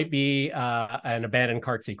 It might be an abandoned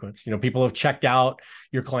cart sequence. People have checked out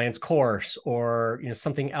your client's course or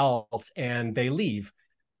something else and they leave.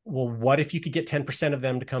 Well, what if you could get 10% of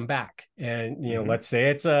them to come back? And let's say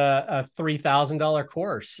it's a $3,000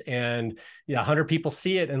 course and 100 people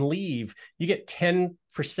see it and leave. You get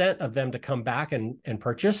 10% of them to come back and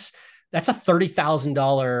purchase. That's a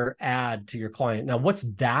 $30,000 add to your client. Now, what's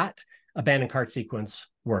that abandoned cart sequence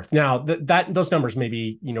worth? Now, those numbers may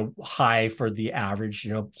be high for the average.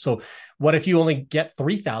 So what if you only get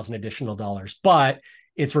 $3,000 additional dollars, but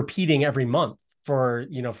it's repeating every month for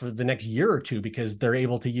the next year or two because they're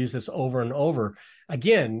able to use this over and over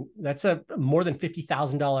again? That's a more than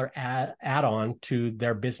 $50,000 add-on to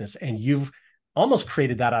their business, and you've almost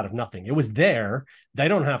created that out of nothing. It was there. They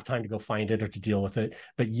don't have time to go find it or to deal with it,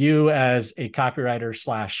 but you as a copywriter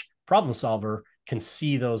 / problem solver can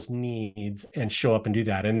see those needs and show up and do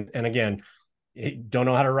that. And again, don't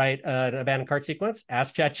know how to write an abandoned cart sequence?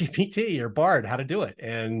 Ask ChatGPT or Bard how to do it.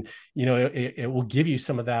 And, it will give you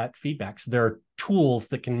some of that feedback. So there are tools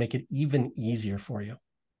that can make it even easier for you.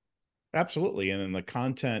 Absolutely. And in the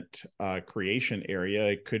content creation area,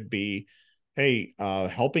 it could be, hey,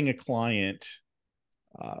 helping a client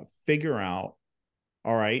figure out,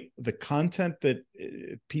 all right, the content that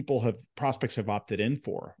prospects have opted in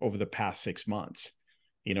for over the past 6 months.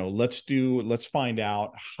 Let's find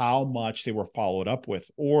out how much they were followed up with,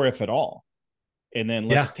 or if at all. And then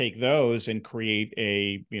let's take those and create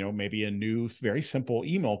maybe a new, very simple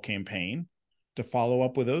email campaign to follow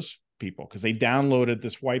up with those people because they downloaded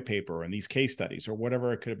this white paper and these case studies or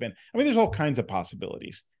whatever it could have been. I mean, there's all kinds of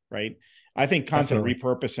possibilities, right? I think content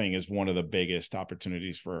repurposing is one of the biggest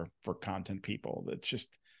opportunities for content people. That's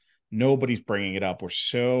just nobody's bringing it up. We're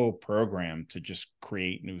so programmed to just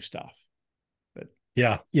create new stuff.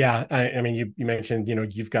 Yeah. I mean, you mentioned,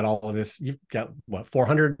 you've got all of this. You've got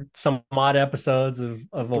 400 some odd episodes of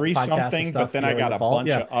three something, stuff, but then I got a bunch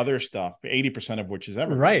of other stuff, 80% of which is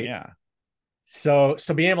everything. Right. Yeah. So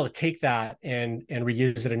being able to take that and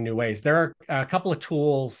reuse it in new ways. There are a couple of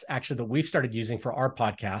tools actually that we've started using for our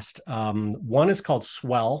podcast. One is called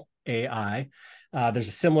Swell AI. There's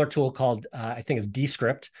a similar tool called, I think it's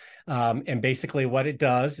Descript. And basically what it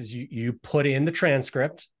does is you put in the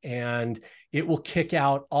transcript and it will kick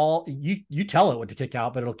out you tell it what to kick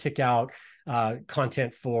out, but it'll kick out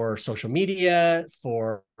content for social media,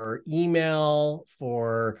 for email,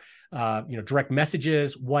 for direct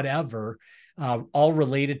messages, whatever. All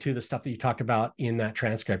related to the stuff that you talked about in that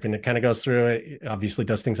transcript. And it kind of goes through it. It obviously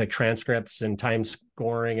does things like transcripts and time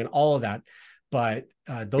scoring and all of that. But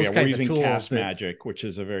those kinds of tools. Cast Magic, which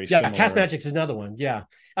is a very similar. Cast Magic is another one. Yeah.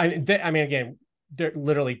 I mean, again, there are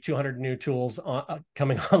literally 200 new tools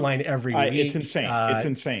coming online every week. It's insane. It's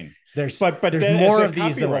insane. There's more of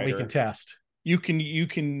these than what we can test. You can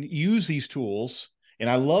use these tools. And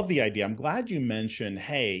I love the idea. I'm glad you mentioned,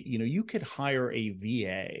 hey, you could hire a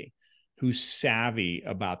VA who's savvy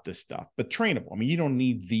about this stuff, but trainable. I mean, you don't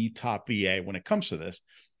need the top VA when it comes to this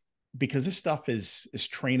because this stuff is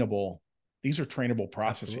trainable. These are trainable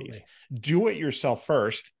processes. Absolutely. Do it yourself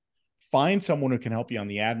first. Find someone who can help you on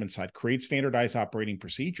the admin side, create standardized operating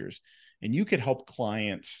procedures, and you could help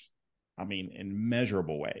clients, in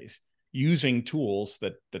measurable ways using tools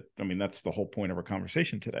that that's the whole point of our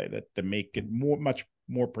conversation today, that make it much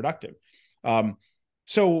more productive.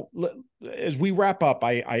 So as we wrap up,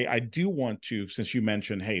 I do want to, since you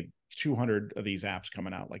mentioned, hey, 200 of these apps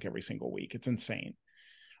coming out like every single week, it's insane.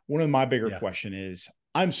 One of my bigger question is,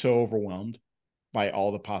 I'm so overwhelmed by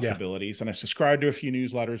all the possibilities, and I subscribe to a few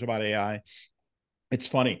newsletters about AI. It's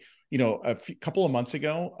funny, couple of months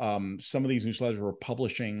ago, some of these newsletters were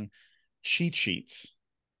publishing cheat sheets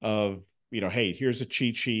of, hey, here's a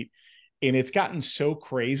cheat sheet, and it's gotten so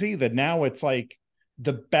crazy that now it's like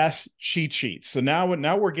the best cheat sheets. So now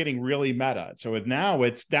we're getting really meta. So now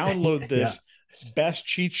it's download this best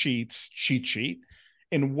cheat sheet.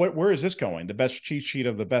 And where is this going? The best cheat sheet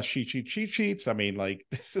of the best cheat sheets. I mean, like,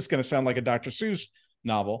 this is going to sound like a Dr. Seuss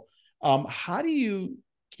novel. How do you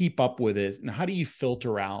keep up with it? And how do you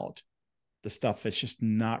filter out the stuff that's just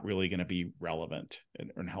not really going to be relevant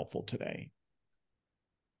and helpful today.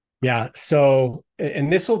 Yeah. So,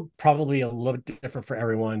 and this will probably be a little bit different for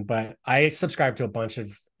everyone, but I subscribe to a bunch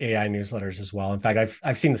of AI newsletters as well. In fact,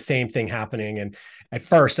 I've seen the same thing happening. And at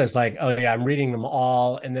first I was like, oh yeah, I'm reading them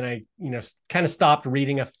all. And then I, kind of stopped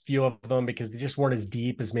reading a few of them because they just weren't as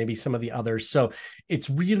deep as maybe some of the others. So it's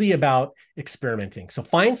really about experimenting. So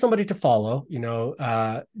find somebody to follow,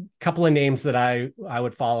 a couple of names that I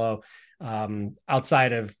would follow.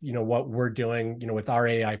 Outside of what we're doing with our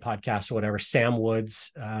AI podcast or whatever. Sam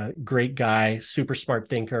Woods, great guy, super smart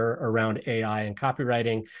thinker around AI and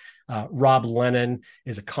copywriting. Rob Lennon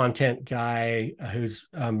is a content guy who's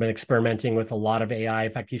been experimenting with a lot of AI.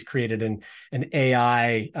 In fact, he's created an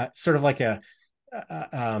AI sort of like I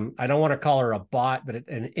don't want to call her a bot, but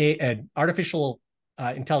an artificial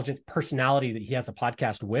intelligent personality that he has a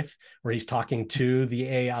podcast with, where he's talking to the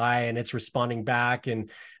AI and it's responding back, and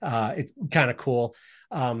it's kind of cool.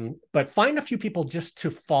 But find a few people just to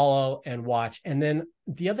follow and watch. And then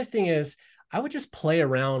the other thing is, I would just play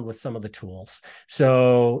around with some of the tools.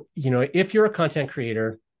 So, if you're a content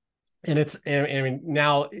creator, and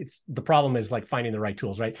now the problem is like finding the right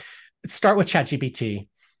tools, right? Start with ChatGPT,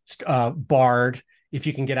 Bard. If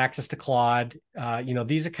you can get access to Claude,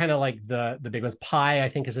 these are kind of like the big ones. Pi, I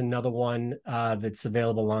think, is another one that's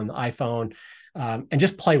available on the iPhone, and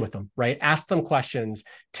just play with them, right? Ask them questions,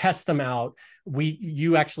 test them out.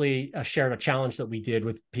 You actually shared a challenge that we did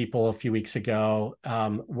with people a few weeks ago,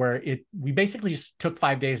 where we basically just took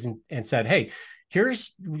 5 days and said, hey,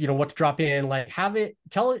 here's what to drop in, like tell it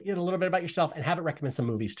a little bit about yourself and have it recommend some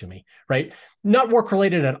movies to me, right? Not work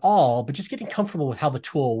related at all, but just getting comfortable with how the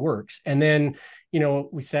tool works. And then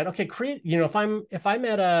we said, okay, create, if I'm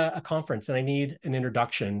at a conference and I need an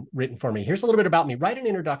introduction written for me, here's a little bit about me. Write an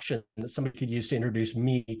introduction that somebody could use to introduce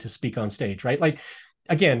me to speak on stage, right? Like,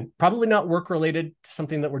 again, probably not work related to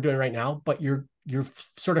something that we're doing right now, but you're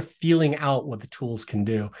sort of feeling out what the tools can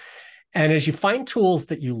do. And as you find tools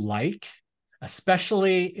that you like,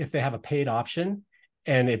 especially if they have a paid option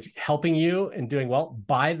and it's helping you and doing well,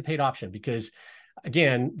 buy the paid option, because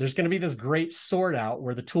again, there's going to be this great sort out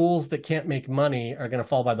where the tools that can't make money are going to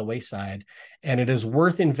fall by the wayside. And it is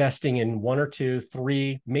worth investing in 1 or 2,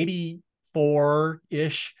 3, maybe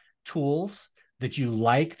 4-ish tools that you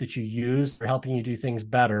like, that you use for helping you do things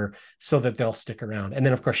better, so that they'll stick around. And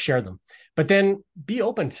then of course, share them. But then be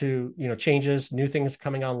open to, changes, new things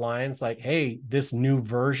coming online. It's like, hey, this new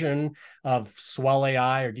version of Swell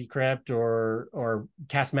AI or Decrypt or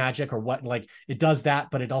Cast Magic or what, like it does that,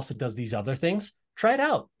 but it also does these other things. Try it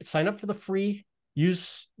out. Sign up for the free,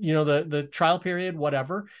 use, the trial period,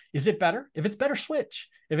 whatever. Is it better? If it's better, switch.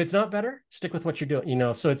 If it's not better, stick with what you're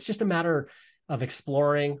doing, so it's just a matter of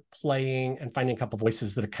exploring, playing, and finding a couple of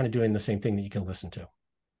voices that are kind of doing the same thing that you can listen to.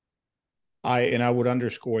 I would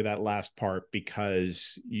underscore that last part,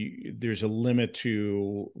 because there's a limit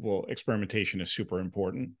to, experimentation is super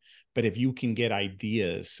important, but if you can get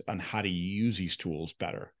ideas on how to use these tools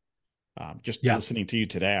better, listening to you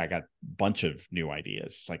today, I got a bunch of new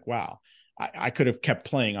ideas. It's like, wow, I could have kept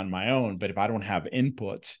playing on my own, but if I don't have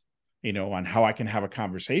inputs, on how I can have a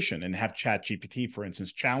conversation and have ChatGPT, for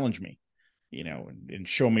instance, challenge me, and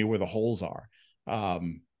show me where the holes are,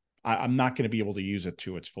 I'm not going to be able to use it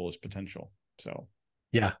to its fullest potential. So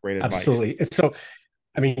yeah, great advice. Absolutely. So,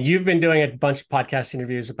 you've been doing a bunch of podcast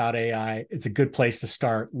interviews about AI. It's a good place to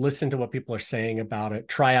start. Listen to what people are saying about it.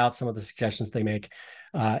 Try out some of the suggestions they make,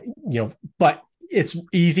 but it's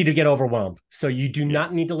easy to get overwhelmed. So you do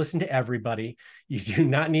not need to listen to everybody. You do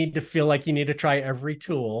not need to feel like you need to try every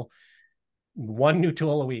tool. 1 new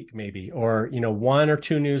tool a week, maybe, or 1 or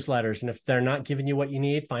 2 newsletters. And if they're not giving you what you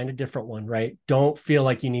need, find a different one, right? Don't feel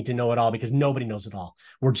like you need to know it all, because nobody knows it all.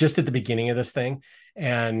 We're just at the beginning of this thing,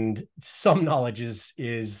 and some knowledge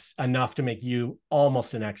is enough to make you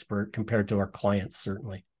almost an expert compared to our clients,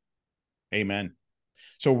 certainly. Amen.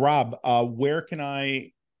 So Rob,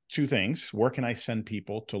 two things. Where can I send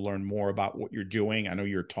people to learn more about what you're doing? I know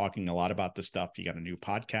you're talking a lot about this stuff. You got a new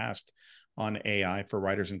podcast on AI for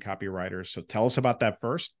writers and copywriters. So tell us about that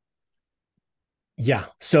first. Yeah.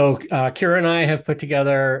 So Kira and I have put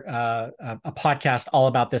together a podcast all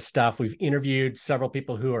about this stuff. We've interviewed several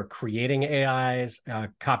people who are creating AIs,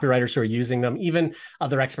 copywriters who are using them, even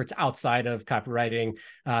other experts outside of copywriting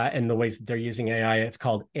and the ways that they're using AI. It's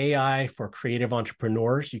called AI for Creative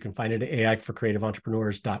Entrepreneurs. You can find it at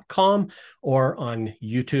AIforcreativeentrepreneurs.com or on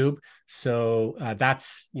YouTube. So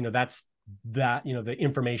that's the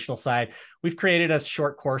informational side. We've created a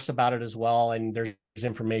short course about it as well, and there's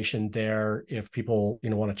information there if people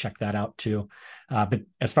want to check that out too. But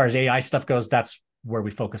as far as AI stuff goes, that's where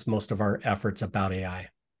we focus most of our efforts about AI.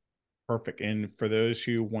 Perfect. And for those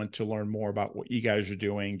who want to learn more about what you guys are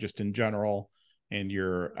doing, just in general, and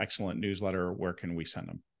your excellent newsletter, where can we send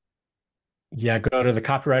them? Yeah, go to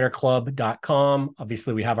thecopywriterclub.com.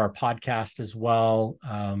 Obviously, we have our podcast as well.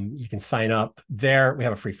 You can sign up there. We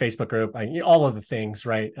have a free Facebook group, all of the things,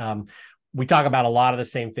 right? We talk about a lot of the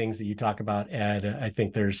same things that you talk about, Ed. I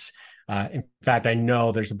think there's, in fact, I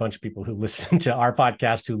know there's a bunch of people who listen to our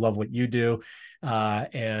podcast who love what you do.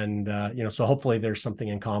 So hopefully there's something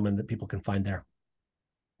in common that people can find there.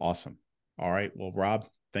 Awesome. All right. Well, Rob,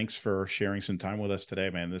 thanks for sharing some time with us today,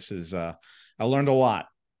 man. This is, I learned a lot.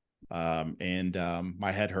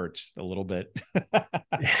 My head hurts a little bit,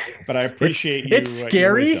 but I appreciate you. It's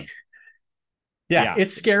scary. Yeah,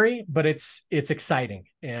 it's scary, but it's exciting.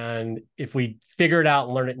 And if we figure it out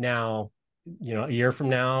and learn it now, a year from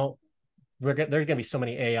now, there's going to be so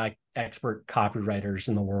many AI expert copywriters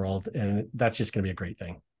in the world, and that's just going to be a great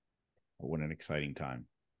thing. What an exciting time.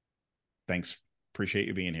 Thanks. Appreciate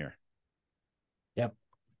you being here. Yep.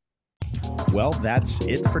 Well, that's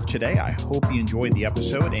it for today. I hope you enjoyed the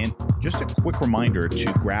episode. And just a quick reminder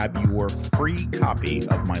to grab your free copy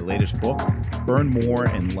of my latest book, Earn More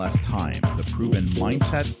in Less Time: The Proven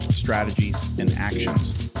Mindset, Strategies, and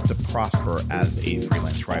Actions to Prosper as a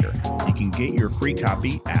Freelance Writer. You can get your free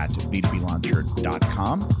copy at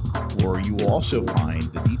b2blauncher.com, where you will also find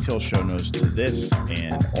the detailed show notes to this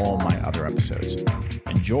and all my other episodes.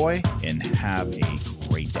 Enjoy and have a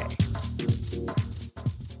great day.